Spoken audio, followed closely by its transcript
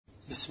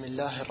بسم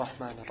الله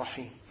الرحمن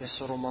الرحيم.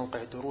 يسر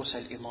موقع دروس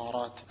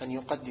الإمارات أن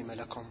يقدم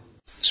لكم.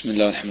 بسم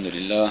الله الحمد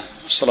لله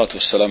والصلاة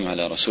والسلام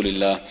على رسول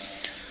الله،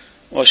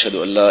 وأشهد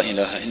أن لا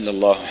إله إلا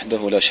الله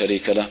وحده لا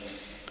شريك له،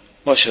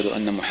 وأشهد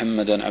أن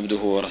محمدا عبده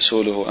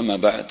ورسوله. أما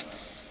بعد،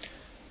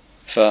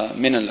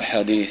 فمن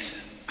الأحاديث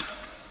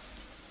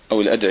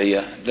أو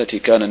الأدعية التي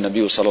كان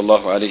النبي صلى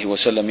الله عليه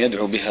وسلم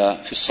يدعو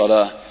بها في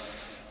الصلاة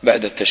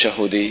بعد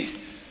التشهد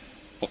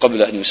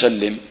وقبل أن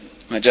يسلم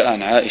ما جاء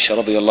عن عائشة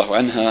رضي الله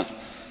عنها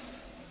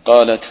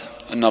قالت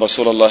أن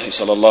رسول الله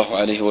صلى الله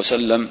عليه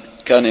وسلم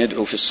كان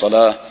يدعو في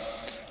الصلاة: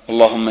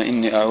 اللهم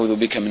إني أعوذ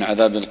بك من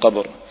عذاب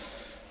القبر،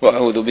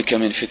 وأعوذ بك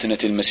من فتنة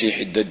المسيح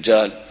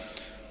الدجال،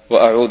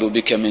 وأعوذ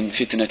بك من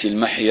فتنة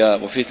المحيا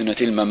وفتنة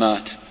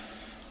الممات.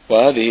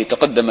 وهذه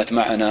تقدمت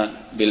معنا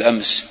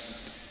بالأمس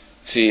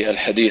في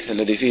الحديث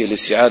الذي فيه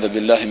الاستعاذة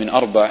بالله من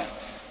 4،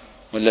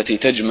 والتي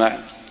تجمع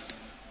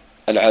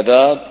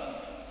العذاب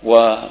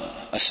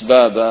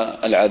وأسباب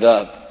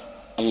العذاب: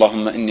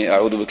 اللهم إني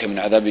أعوذ بك من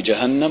عذاب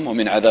جهنم،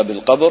 ومن عذاب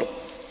القبر،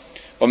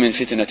 ومن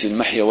فتنة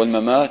المحيا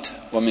والممات،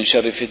 ومن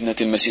شر فتنة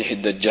المسيح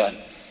الدجال.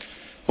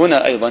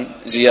 هنا أيضا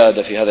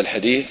زيادة في هذا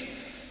الحديث،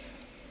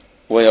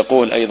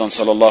 ويقول أيضا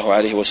صلى الله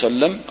عليه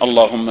وسلم: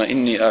 اللهم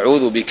إني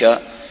أعوذ بك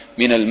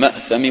من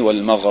المأثم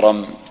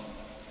والمغرم.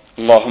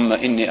 اللهم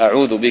إني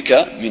أعوذ بك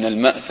من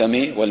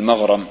المأثم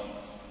والمغرم.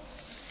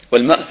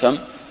 والمأثم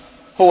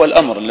هو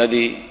الأمر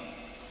الذي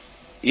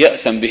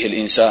يأثم به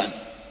الإنسان،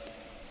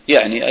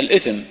 يعني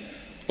الإثم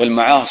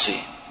والمعاصي.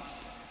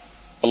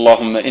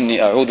 اللهم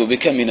إني أعوذ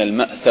بك من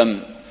المأثم،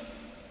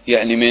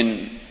 يعني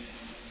من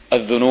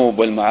الذنوب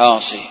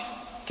والمعاصي،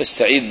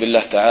 تستعيذ بالله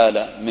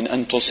تعالى من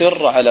أن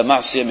تصر على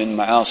معصية من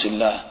معاصي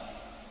الله.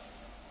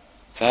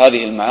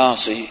 فهذه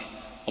المعاصي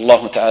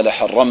الله تعالى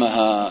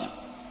حرمها،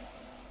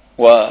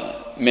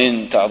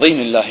 ومن تعظيم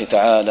الله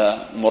تعالى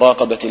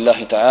مراقبة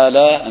الله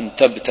تعالى أن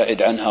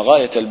تبتعد عنها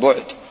غاية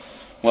البعد،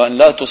 وأن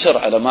لا تصر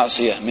على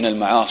معصية من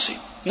المعاصي.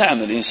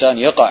 نعم، الإنسان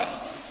يقع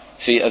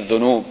في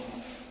الذنوب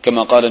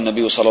كما قال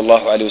النبي صلى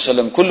الله عليه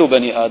وسلم: كل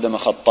بني آدم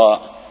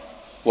خطاء،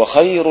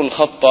 وخير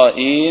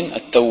الخطائين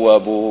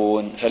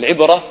التوابون.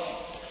 فالعبرة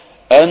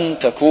أن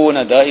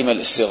تكون دائم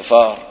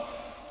الاستغفار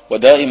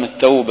ودائم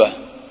التوبة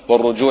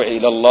والرجوع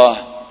إلى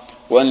الله،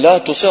 وأن لا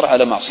تصر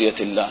على معصية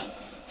الله.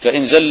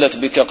 فإن زلت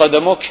بك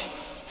قدمك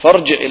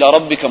فارجع إلى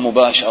ربك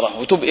مباشرة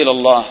وتب إلى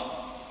الله،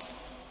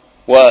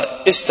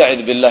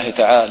 واستعذ بالله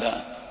تعالى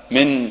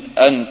من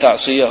أن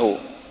تعصيه.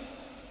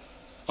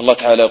 الله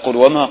تعالى يقول: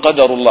 وما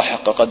قدر الله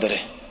حق قدره،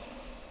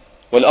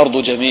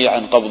 والأرض جميعا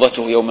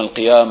قبضته يوم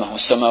القيامة،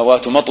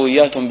 والسماوات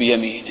مطويات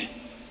بيمينه.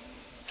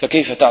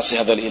 فكيف تعصي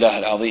هذا الإله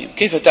العظيم؟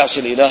 كيف تعصي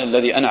الإله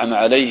الذي أنعم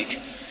عليك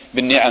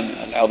بالنعم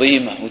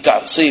العظيمة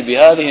وتعصي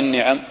بهذه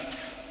النعم؟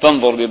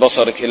 تنظر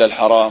ببصرك إلى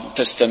الحرام،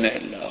 تستمع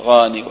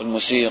الأغاني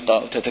والموسيقى،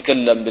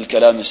 وتتكلم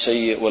بالكلام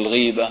السيء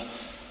والغيبة،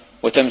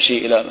 وتمشي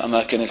إلى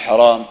أماكن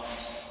الحرام.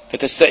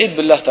 فتستعيذ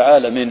بالله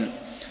تعالى من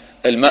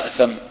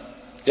المأثم،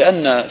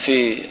 لأن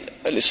في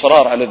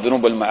الإصرار على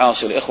الذنوب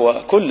والمعاصي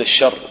الإخوة كل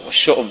الشر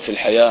والشؤم في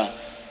الحياة،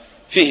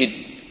 فيه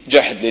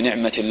جحد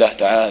لنعمة الله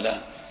تعالى،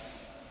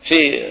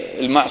 في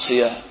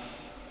المعصية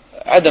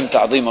عدم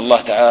تعظيم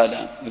الله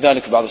تعالى.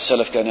 لذلك بعض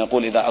السلف كان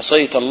يقول: إذا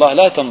عصيت الله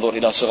لا تنظر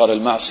إلى صغر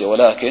المعصية،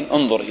 ولكن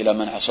انظر إلى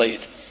من عصيت.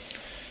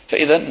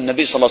 فإذا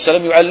النبي صلى الله عليه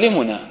وسلم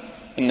يعلمنا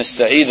أن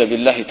نستعيذ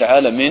بالله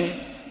تعالى من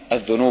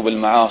الذنوب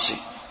المعاصي.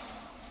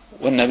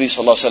 والنبي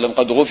صلى الله عليه وسلم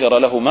قد غفر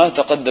له ما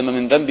تقدم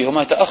من ذنبه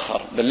وما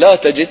تأخر، بل لا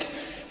تجد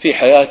في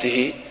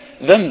حياته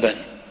ذنبا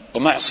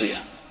ومعصية.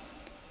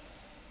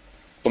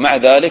 ومع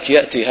ذلك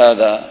يأتي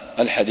هذا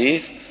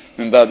الحديث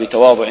من باب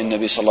تواضع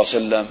النبي صلى الله عليه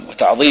وسلم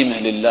وتعظيمه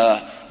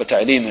لله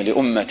وتعليمه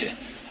لأمته: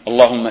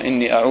 اللهم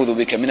إني أعوذ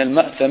بك من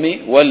المأثم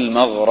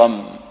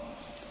والمغرم.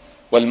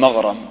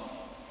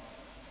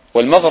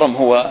 والمغرم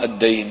هو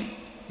الدين،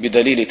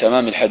 بدليل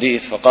تمام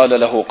الحديث. فقال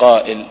له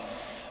قائل: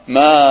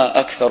 ما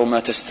أكثر ما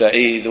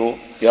تستعيذ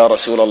يا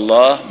رسول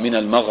الله من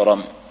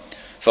المغرم؟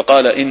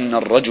 فقال: إن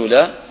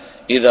الرجل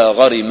إذا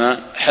غرم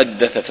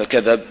حدث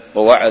فكذب،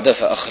 ووعد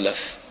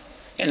فأخلف.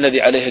 يعني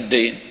الذي عليه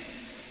الدين،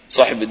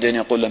 صاحب الدين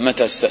يقول له: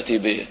 متى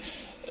ستأتي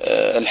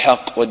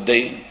بالحق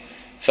والدين؟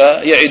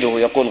 فيعده،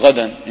 يقول: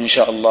 غدا إن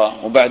شاء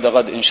الله، وبعد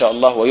غد إن شاء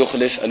الله،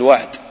 ويخلف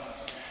الوعد.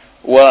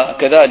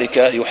 وكذلك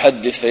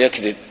يحدث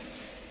فيكذب،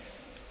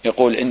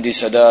 يقول: عندي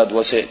سداد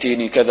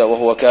وسيأتيني كذا،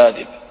 وهو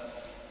كاذب.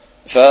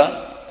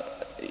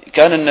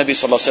 فكان النبي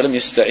صلى الله عليه وسلم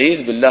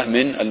يستعيذ بالله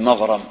من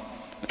المغرم.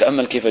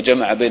 وتأمل كيف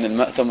جمع بين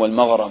المأثم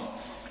والمغرم،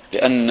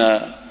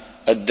 لأن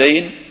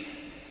الدين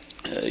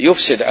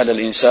يفسد على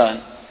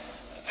الإنسان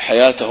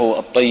حياته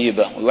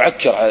الطيبة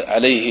ويعكر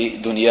عليه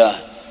دنياه،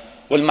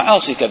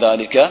 والمعاصي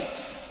كذلك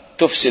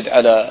تفسد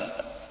على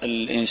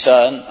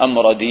الإنسان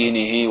أمر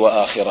دينه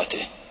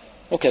وآخرته.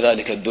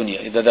 وكذلك الدنيا،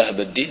 إذا ذهب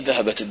الدين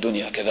ذهبت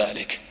الدنيا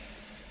كذلك.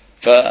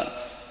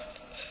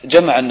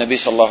 فجمع النبي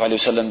صلى الله عليه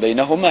وسلم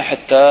بينهما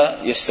حتى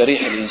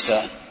يستريح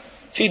الإنسان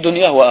في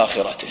دنياه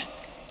وآخرته.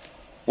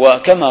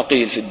 وكما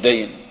قيل في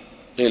الدين،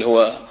 قيل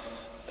هو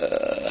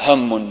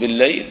هم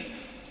بالليل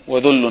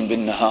وذل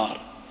بالنهار.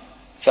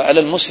 فعلى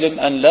المسلم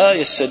أن لا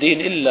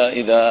يستدين إلا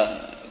إذا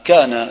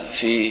كان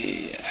في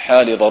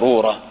حال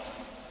ضرورة،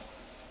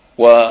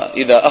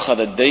 وإذا أخذ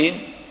الدين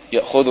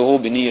يأخذه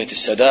بنية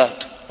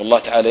السداد، والله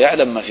تعالى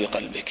يعلم ما في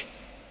قلبك.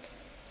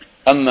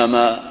 أما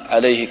ما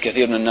عليه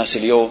كثير من الناس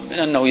اليوم من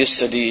أنه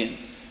يستدين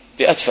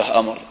بأتفه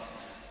أمر،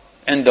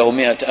 عنده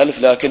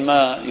 100,000 لكن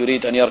ما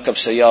يريد أن يركب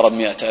سيارة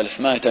ب100,000،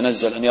 ما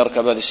يتنزل أن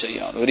يركب هذه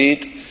السيارة،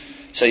 يريد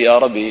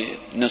سيارة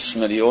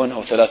ب500,000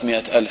 أو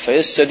 300,000،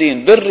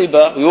 فيستدين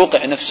بالربا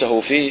ويوقع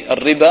نفسه في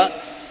الربا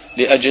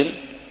لأجل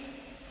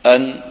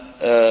أن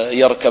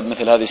يركب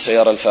مثل هذه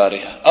السيارة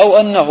الفارهة، أو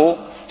أنه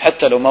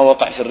حتى لو ما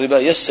وقع في الربا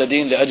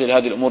يستدين لأجل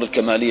هذه الأمور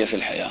الكمالية في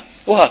الحياة،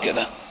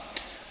 وهكذا.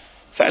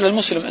 فعلى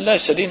المسلم أن لا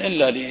يستدين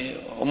إلا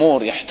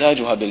لأمور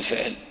يحتاجها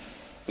بالفعل،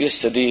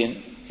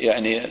 ويستدين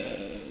يعني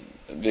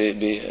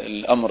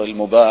بالأمر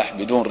المباح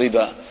بدون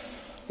ربا،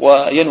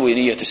 وينوي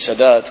نية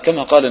السداد،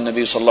 كما قال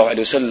النبي صلى الله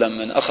عليه وسلم: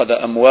 من أخذ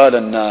أموال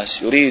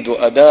الناس يريد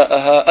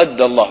أداءها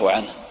أدى الله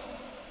عنه،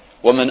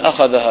 ومن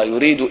أخذها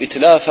يريد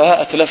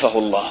إتلافها أتلفه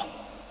الله.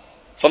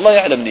 فالله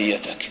يعلم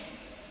نيتك.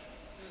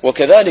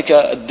 وكذلك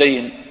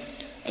الدين،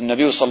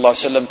 النبي صلى الله عليه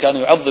وسلم كان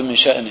يعظم من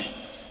شأنه،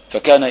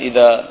 فكان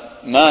إذا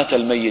مات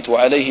الميت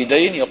وعليه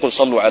دين يقول: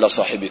 صلوا على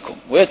صاحبكم،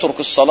 ويترك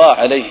الصلاة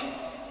عليه،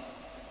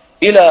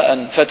 إلى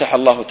أن فتح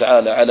الله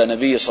تعالى على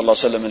نبي صلى الله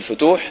عليه وسلم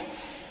الفتوح،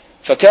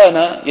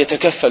 فكان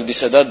يتكفل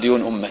بسداد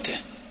ديون أمته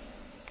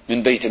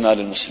من بيت مال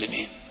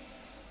المسلمين،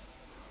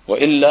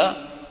 وإلا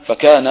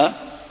فكان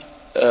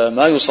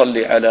ما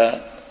يصلي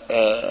على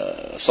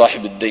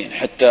صاحب الدين،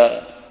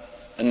 حتى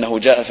أنه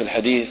جاء في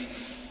الحديث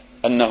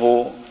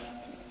أنه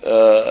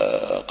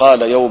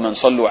قال يوما: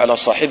 صلوا على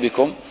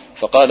صاحبكم،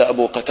 فقال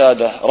أبو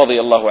قتادة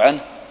رضي الله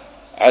عنه: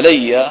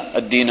 علي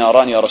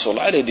الديناران يا رسول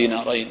الله، علي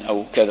دينارين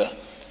أو كذا،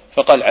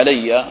 فقال: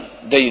 علي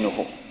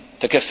دينه،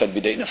 تكفل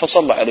بدينه،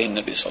 فصلى عليه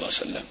النبي صلى الله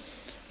عليه وسلم.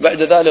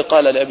 بعد ذلك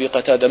قال لأبي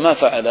قتادة: ما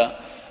فعل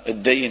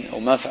الدين أو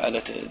ما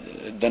فعلت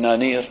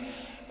الدنانير؟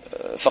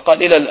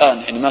 فقال: إلى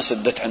الآن يعني ما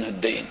سدت عنه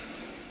الدين،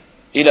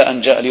 إلى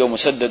أن جاء اليوم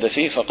سدد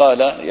فيه.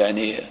 فقال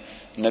يعني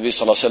النبي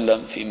صلى الله عليه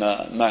وسلم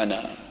فيما معنى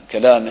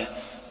كلامه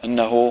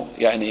أنه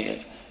يعني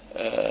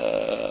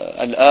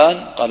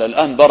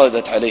الآن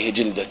بردت عليه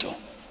جلدته،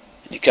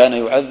 يعني كان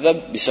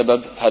يعذب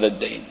بسبب هذا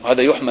الدين.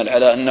 وهذا يحمل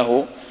على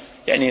أنه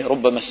يعني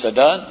ربما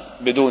استدان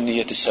بدون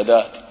نية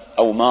السداد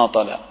أو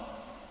ماطل،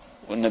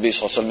 والنبي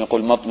صلى الله عليه وسلم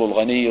يقول: مطل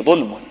الغني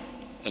ظلم.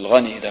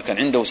 الغني إذا كان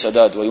عنده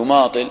سداد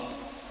ويماطل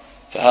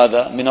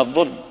فهذا من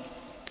الظلم.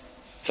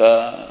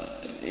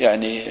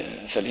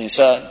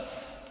 فالإنسان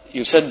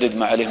يسدد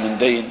ما عليه من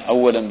دين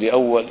أولا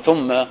بأول،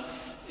 ثم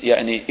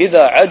يعني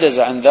إذا عجز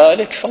عن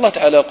ذلك فالله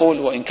تعالى يقول: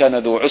 وإن كان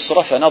ذو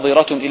عسرة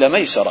فنظرة إلى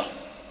ميسرة.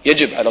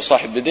 يجب على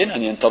صاحب الدين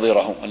أن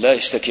ينتظره ولا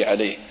يشتكي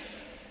عليه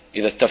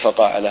إذا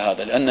اتفق على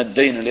هذا، لأن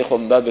الدين الإخوة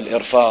من باب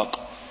الإرفاق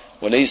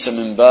وليس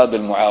من باب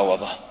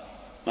المعاوضة.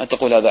 ما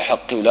تقول هذا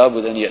حقي ولا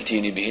بد أن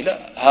يأتيني به، لا،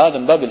 هذا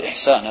من باب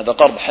الإحسان، هذا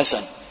قرض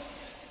حسن.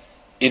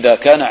 إذا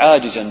كان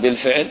عاجزا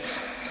بالفعل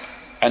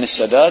عن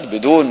السداد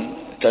بدون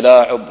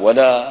تلاعب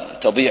ولا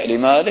تضيع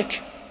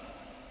لمالك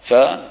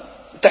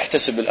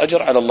فتحتسب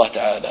الأجر على الله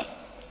تعالى،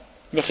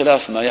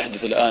 بخلاف ما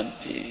يحدث الآن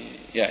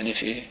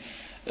في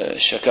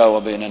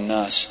الشكاوى بين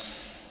الناس.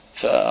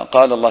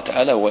 فقال الله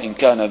تعالى: وإن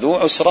كان ذو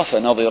عسرة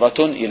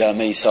فنظرة إلى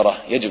ميسرة،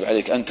 يجب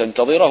عليك أن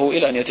تنتظره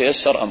إلى أن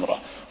يتيسر أمره.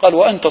 قال: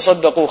 وأن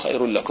تصدقوا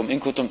خير لكم إن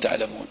كنتم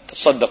تعلمون،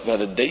 تصدق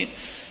بهذا الدين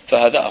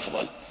فهذا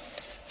أفضل.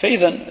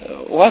 فإذا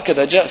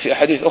وهكذا جاء في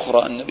أحاديث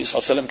أخرى النبي صلى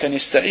الله عليه وسلم كان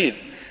يستعيذ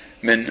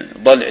من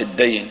ضلع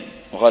الدين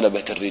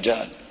وغلبة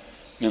الرجال،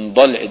 من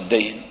ضلع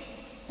الدين،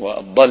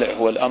 والضلع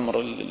هو الأمر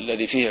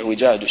الذي فيه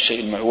اعوجاج، الشيء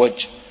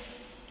المعوج.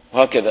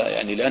 وهكذا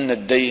يعني لأن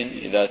الدين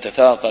إذا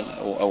تثاقل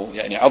أو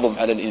يعني عظم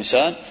على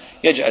الإنسان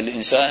يجعل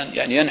الإنسان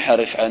يعني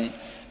ينحرف عن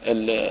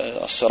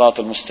الصراط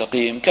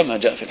المستقيم، كما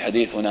جاء في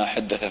الحديث: هنا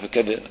حدث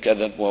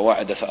فكذب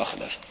ووعد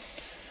فأخلف.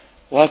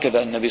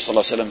 وهكذا النبي صلى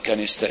الله عليه وسلم كان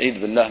يستعيذ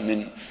بالله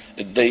من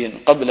الدين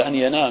قبل أن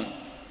ينام،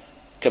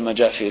 كما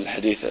جاء في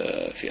الحديث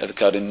في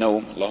أذكار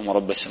النوم: اللهم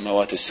رب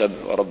السماوات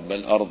السبع ورب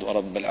الأرض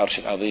ورب العرش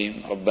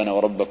العظيم، ربنا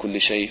ورب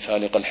كل شيء،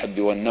 فالق الحب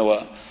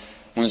والنوى،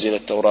 منزل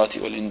التوراة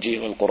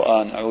والإنجيل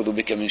والقرآن، أعوذ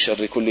بك من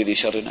شر كل ذي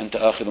شر أنت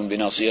آخذ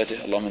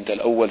بناصيته، اللهم أنت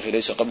الأول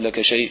فليس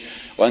قبلك شيء،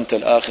 وأنت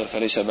الآخر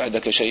فليس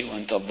بعدك شيء،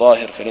 وأنت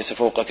الظاهر فليس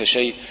فوقك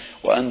شيء،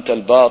 وأنت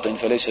الباطن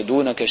فليس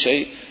دونك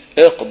شيء،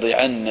 اقض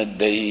عنا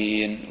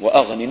الدين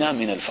وأغننا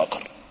من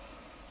الفقر.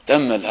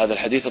 تأمل هذا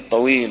الحديث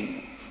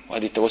الطويل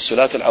وهذه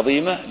التوسلات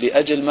العظيمة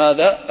لأجل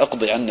ماذا؟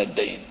 اقض عنا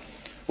الدين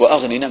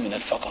وأغننا من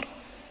الفقر،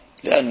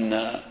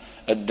 لأن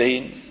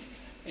الدين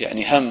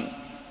يعني هم،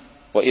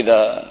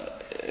 وإذا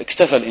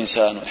اكتفى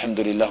الإنسان والحمد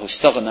لله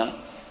استغنى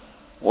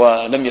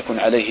ولم يكن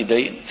عليه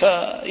دين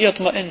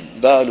فيطمئن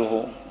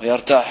باله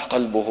ويرتاح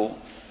قلبه،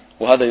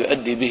 وهذا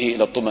يؤدي به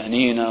إلى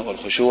الطمأنينة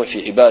والخشوع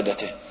في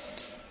عبادته.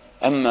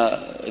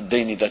 أما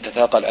الدين إذا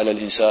تثاقل على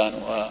الإنسان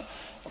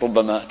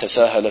وربما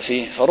تساهل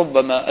فيه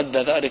فربما أدى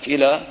ذلك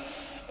إلى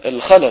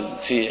الخلل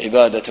في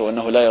عبادته،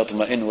 وأنه لا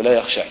يطمئن ولا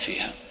يخشع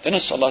فيها.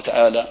 فنسأل الله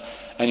تعالى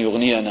أن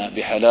يغنينا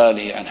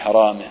بحلاله عن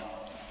حرامه،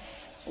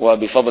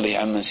 وبفضله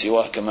عمن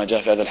سواه، كما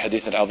جاء في هذا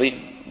الحديث العظيم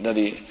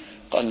الذي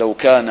قال لو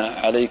كان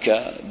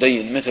عليك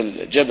دين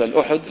مثل جبل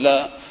أحد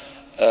لا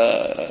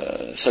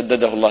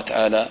سدده الله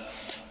تعالى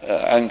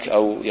عنك،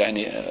 أو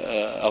يعني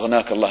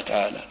أغناك الله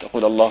تعالى.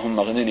 تقول اللهم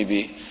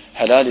اغنني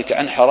بحلالك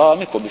عن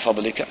حرامك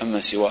وبفضلك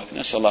عمن سواك.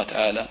 نسأل الله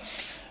تعالى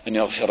أن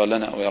يغفر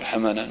لنا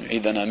ويرحمنا، أن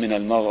يعيذنا من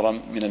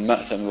المغرم، من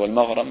المأثم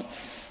والمغرم.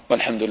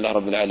 والحمد لله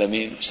رب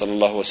العالمين، صلى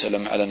الله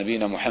وسلم على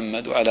نبينا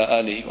محمد وعلى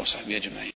آله وصحبه أجمعين.